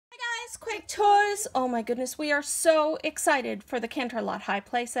Yes, QuakeToys! Oh my goodness, we are so excited for the Canterlot High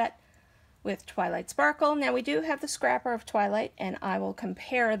playset with Twilight Sparkle. Now we do have the scrapper of Twilight and I will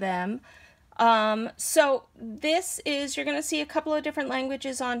compare them. So this is, you're going to see a couple of different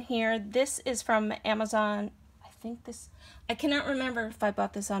languages on here. This is from Amazon. I cannot remember if I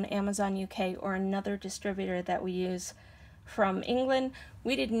bought this on Amazon UK or another distributor that we use from England.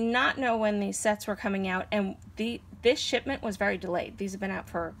 We did not know when these sets were coming out, and this shipment was very delayed. These have been out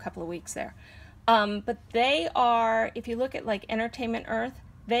for a couple of weeks there. But they are, if you look at like Entertainment Earth,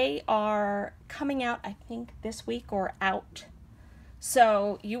 they are coming out, I think, this week or out.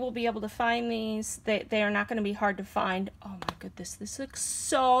 So you will be able to find these. They are not going to be hard to find. Oh my goodness, this looks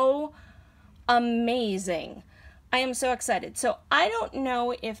so amazing. I am so excited. So I don't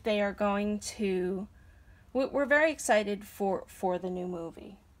know if they are going to... We're very excited for the new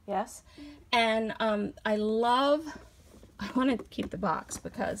movie, yes? And I want to keep the box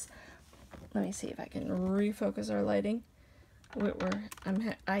because, let me see if I can refocus our lighting.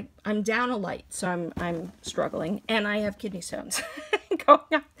 I'm down a light, so I'm struggling, and I have kidney stones going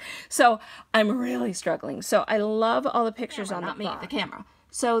on. So I'm really struggling. So I love all the pictures on the box. The camera.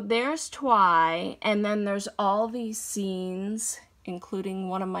 So there's Twi, and then there's all these scenes, including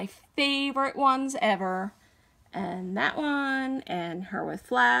one of my favorite ones ever. And that one, and her with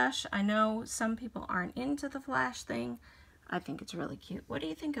Flash. I know some people aren't into the Flash thing. I think it's really cute. What do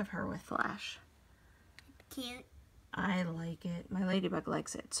you think of her with Flash? Cute. I like it. My ladybug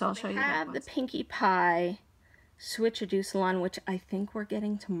likes it. So I'll show you that. I have the Pinkie Pie Switch-a-Doo Salon, which I think we're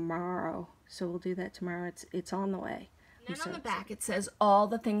getting tomorrow. So we'll do that tomorrow. It's on the way. And then on the back it says all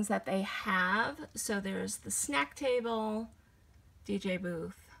the things that they have. So there's the snack table, DJ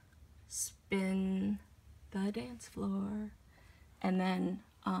booth, spin the dance floor, and then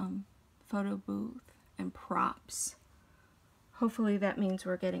photo booth and props. Hopefully that means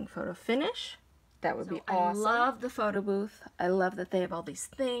we're getting photo finish. That would be awesome. I love the photo booth. I love that they have all these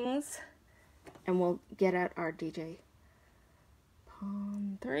things. And we'll get out our DJ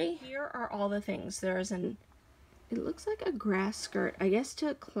Palm 3. Here are all the things. There's it looks like a grass skirt, I guess,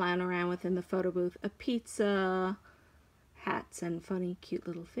 to clown around with in the photo booth. A pizza, hats and funny cute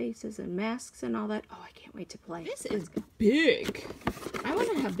little faces and masks and all that. Oh, I can't wait to play. This is big. I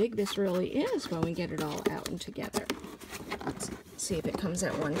wonder how big this really is when we get it all out and together. Let's see if it comes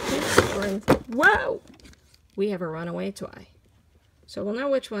at one piece or in... Whoa! We have a runaway Twi. So we'll know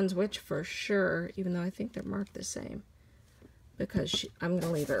which one's which for sure, even though I think they're marked the same. Because I'm going to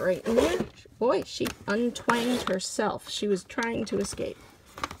leave it right in there. Boy, she untwanged herself. She was trying to escape.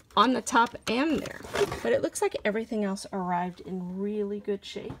 On the top and there. But it looks like everything else arrived in really good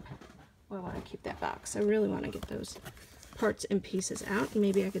shape. Well, I want to keep that box. I really want to get those parts and pieces out.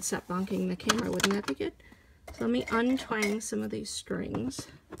 Maybe I could stop bonking the camera. Wouldn't that be good? So let me untwang some of these strings.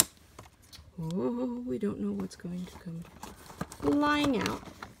 Oh, we don't know what's going to come flying out.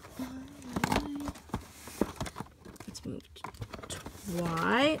 Let's move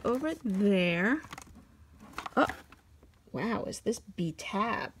Twi over there. Oh, wow, is this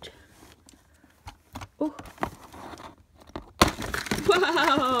be-tabbed? Oh.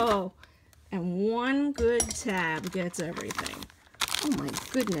 Whoa! And one good tab gets everything. Oh my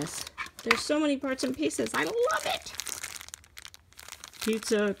goodness. There's so many parts and pieces. I love it!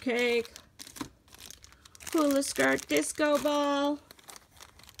 Pizza, cake, hula skirt, disco ball.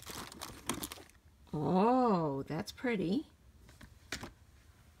 Oh, that's pretty.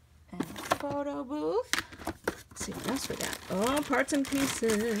 And photo booth. Let's see what else we got. Oh, parts and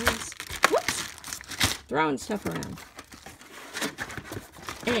pieces. Whoops! Throwing stuff around.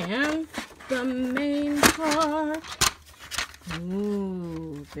 And the main part.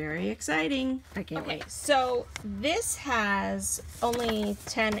 Ooh, very exciting. I can't wait. So this has only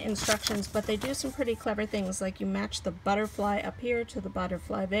 10 instructions, but they do some pretty clever things. Like you match the butterfly up here to the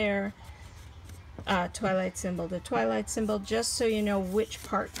butterfly there. Twilight symbol to Twilight symbol, just so you know which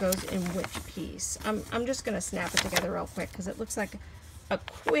part goes in which piece. I'm just going to snap it together real quick because it looks like a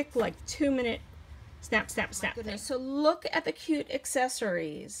quick, like 2-minute snap, snap, snap thing. So look at the cute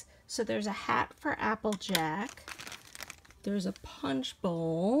accessories. So there's a hat for Applejack. There's a punch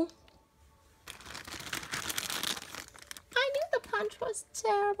bowl. I knew the punch was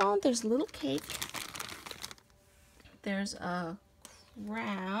terrible. There's a little cake. There's a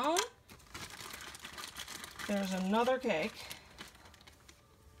crown. There's another cake.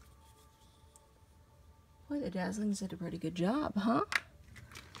 Boy, the Dazzlings did a pretty good job, huh?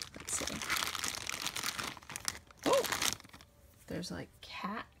 Let's see. Oh, there's like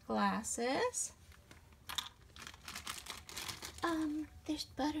cat glasses. There's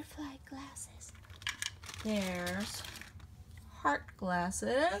butterfly glasses. There's heart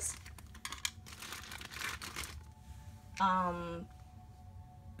glasses.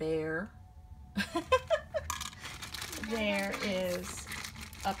 Bear. There is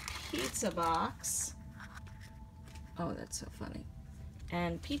a pizza box. Oh, that's so funny.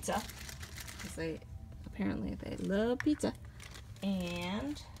 And pizza, because apparently they love pizza.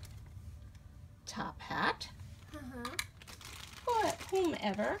 And top hat. For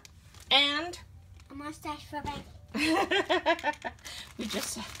whomever. And a mustache for baby. We just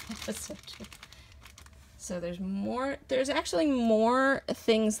saw that. So there's more. There's actually more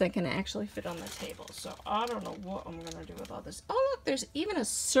things that can actually fit on the table. So I don't know what I'm gonna do with all this. Oh look, there's even a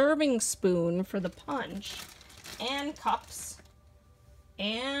serving spoon for the punch, and cups,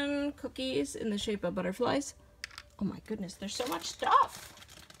 and cookies in the shape of butterflies. Oh my goodness, there's so much stuff.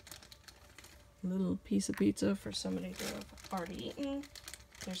 A little piece of pizza for somebody to have already eaten.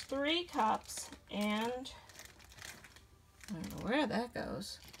 There's 3 cups, and I don't know where that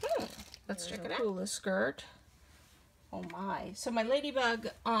goes. Let's check it out. Coolest skirt. Oh my. So my ladybug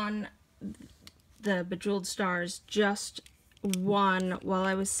on the Bejeweled Stars just won while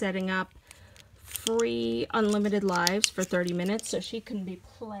I was setting up free unlimited lives for 30 minutes, so she can be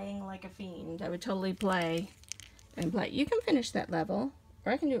playing like a fiend. I would totally play and play. You can finish that level,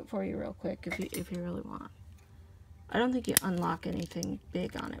 or I can do it for you real quick if you really want. I don't think you unlock anything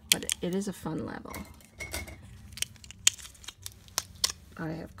big on it, but it is a fun level. I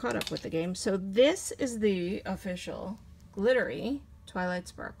have caught up with the game. So this is the official glittery Twilight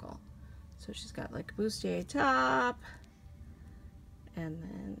Sparkle. So she's got like a bustier top, and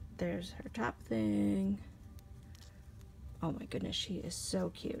then there's her top thing. Oh my goodness, she is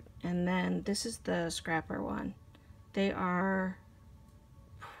so cute. And then this is the scrapper one. They are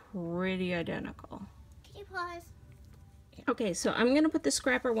pretty identical. Can you pause? Okay, so I'm gonna put the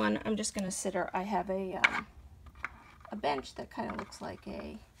scrapper one. I'm just gonna sit her. I have a bench that kind of looks like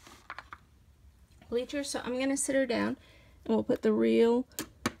a bleacher, so I'm gonna sit her down, and we'll put the real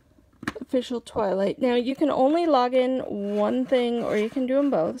official Twilight. Now you can only log in one thing, or you can do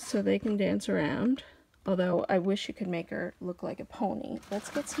them both, so they can dance around. Although I wish you could make her look like a pony. Let's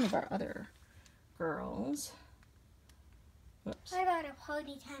get some of our other girls. Whoops. What about a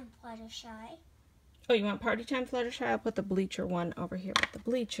party time Fluttershy? Oh, you want party time Fluttershy? I'll put the bleacher one over here with the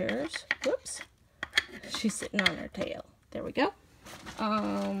bleachers. Whoops. She's sitting on her tail. There we go.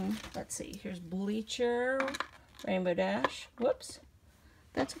 Let's see. Here's bleacher, Rainbow Dash. Whoops.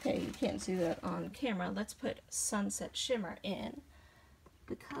 That's okay. You can't see that on camera. Let's put Sunset Shimmer in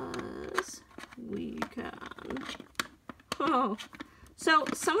because we can. Oh. So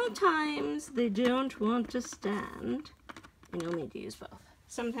sometimes they don't want to stand. And you'll need to use both.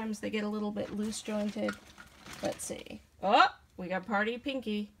 Sometimes they get a little bit loose jointed. Let's see. Oh, we got Party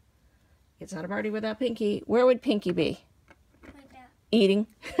Pinky. It's not a party without Pinky. Where would Pinky be? Like that. Eating.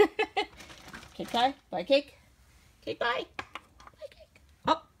 Cake pie? Buy cake? Cake pie? Buy cake.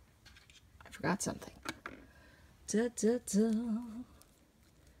 Oh, I forgot something. Da, da, da.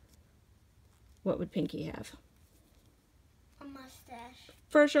 What would Pinky have? A mustache.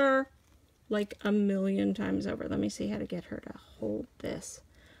 For sure. Like a million times over. Let me see how to get her to hold this.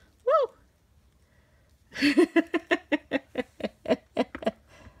 Woo!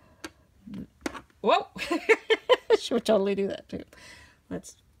 Whoa! She would totally do that too.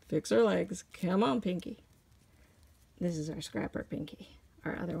 Let's fix her legs. Come on, Pinky. This is our scrapper Pinky.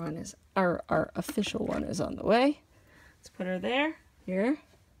 Our other one is, our official one is on the way. Let's put her there. Here.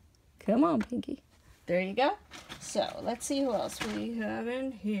 Come on, Pinky. There you go. So, let's see who else we have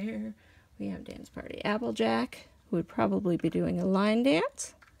in here. We have Dance Party Applejack, who would probably be doing a line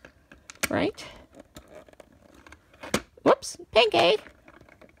dance. Right? Whoops, Pinky!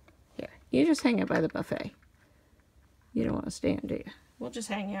 Here, you just hang out by the buffet. You don't want to stand, do you? We'll just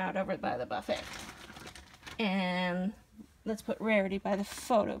hang you out over by the buffet. And let's put Rarity by the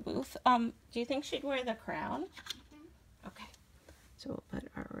photo booth. Do you think she'd wear the crown? Mm-hmm. Okay. So we'll put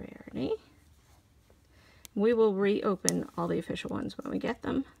our Rarity. We will reopen all the official ones when we get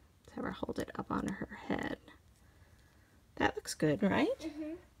them. Let's have her hold it up on her head. That looks good, right?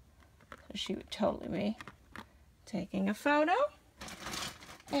 Mm-hmm. So she would totally be taking a photo.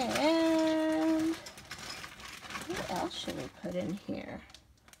 And what else should we put in here?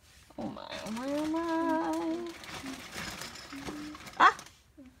 Oh my, oh my, oh my. Ah!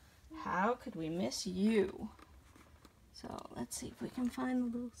 How could we miss you? So let's see if we can find a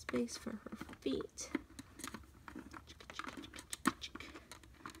little space for her feet.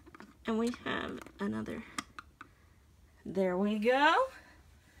 And we have another. There we go.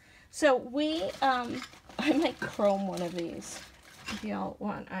 So we, I might chrome one of these. If y'all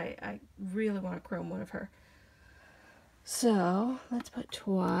want, I really want to chrome one of her. So let's put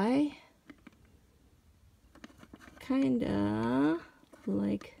Twi. kinda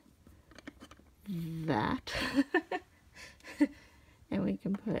like that. And we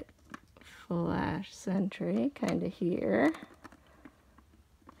can put Flash Sentry kinda here.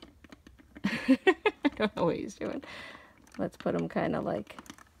 I don't know what he's doing. Let's put him kind of like,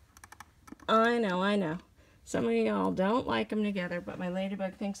 I know. Some of y'all don't like them together, but my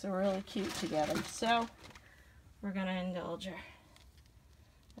ladybug thinks they're really cute together. So we're gonna indulge her.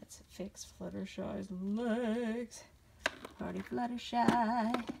 Let's fix Fluttershy's legs. Party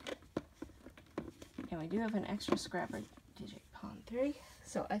Fluttershy. And we do have an extra scrapper digit pawn 3.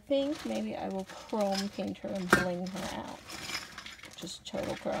 So I think maybe I will chrome paint her and bling her out. Just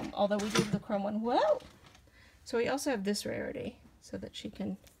total chrome. Although we do the chrome one. Whoa! So we also have this rarity so that she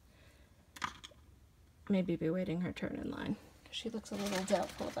can maybe be waiting her turn in line. She looks a little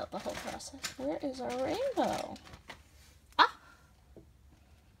doubtful about the whole process. Where is our rainbow? Ah!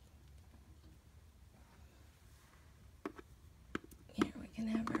 Here we can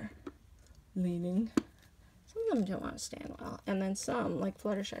have her leaning. Some of them don't want to stand well. And then some, like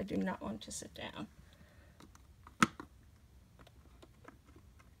Fluttershy, do not want to sit down.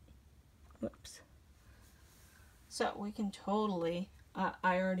 Whoops. So we can totally,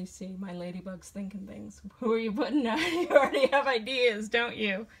 I already see my ladybugs thinking things. Who are you putting out? You already have ideas, don't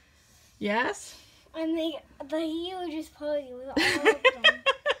you? Yes? And the hugest party with all of them.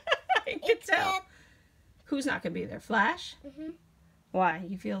 I can tell. Who's not going to be there? Flash? Mm-hmm. Why?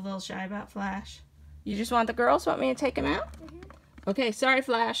 You feel a little shy about Flash? You just want the girls? Want me to take him out? Mm-hmm. Okay, sorry,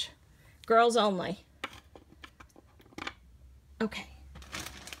 Flash. Girls only. Okay.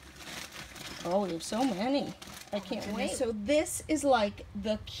 Oh, we have so many. I can't wait. So this is like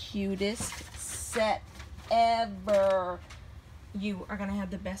the cutest set ever. You are going to have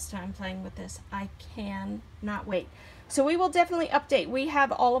the best time playing with this. I cannot wait. So we will definitely update. We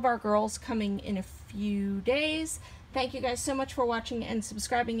have all of our girls coming in a few days. Thank you guys so much for watching and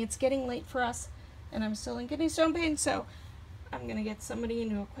subscribing. It's getting late for us, and I'm still in kidney stone pain, so I'm going to get somebody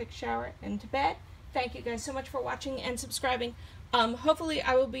into a quick shower and to bed. Thank you guys so much for watching and subscribing. Hopefully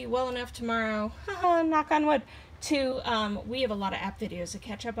I will be well enough tomorrow, knock on wood, to, we have a lot of app videos to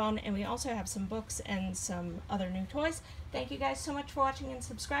catch up on, and we also have some books and some other new toys. Thank you guys so much for watching and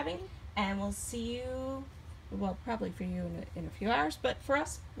subscribing, and we'll see you, well, probably for you in a few hours, but for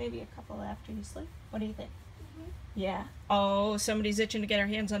us, maybe a couple after you sleep. What do you think? Mm-hmm. Yeah. Oh, somebody's itching to get our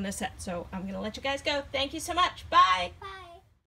hands on this set, so I'm going to let you guys go. Thank you so much. Bye. Bye.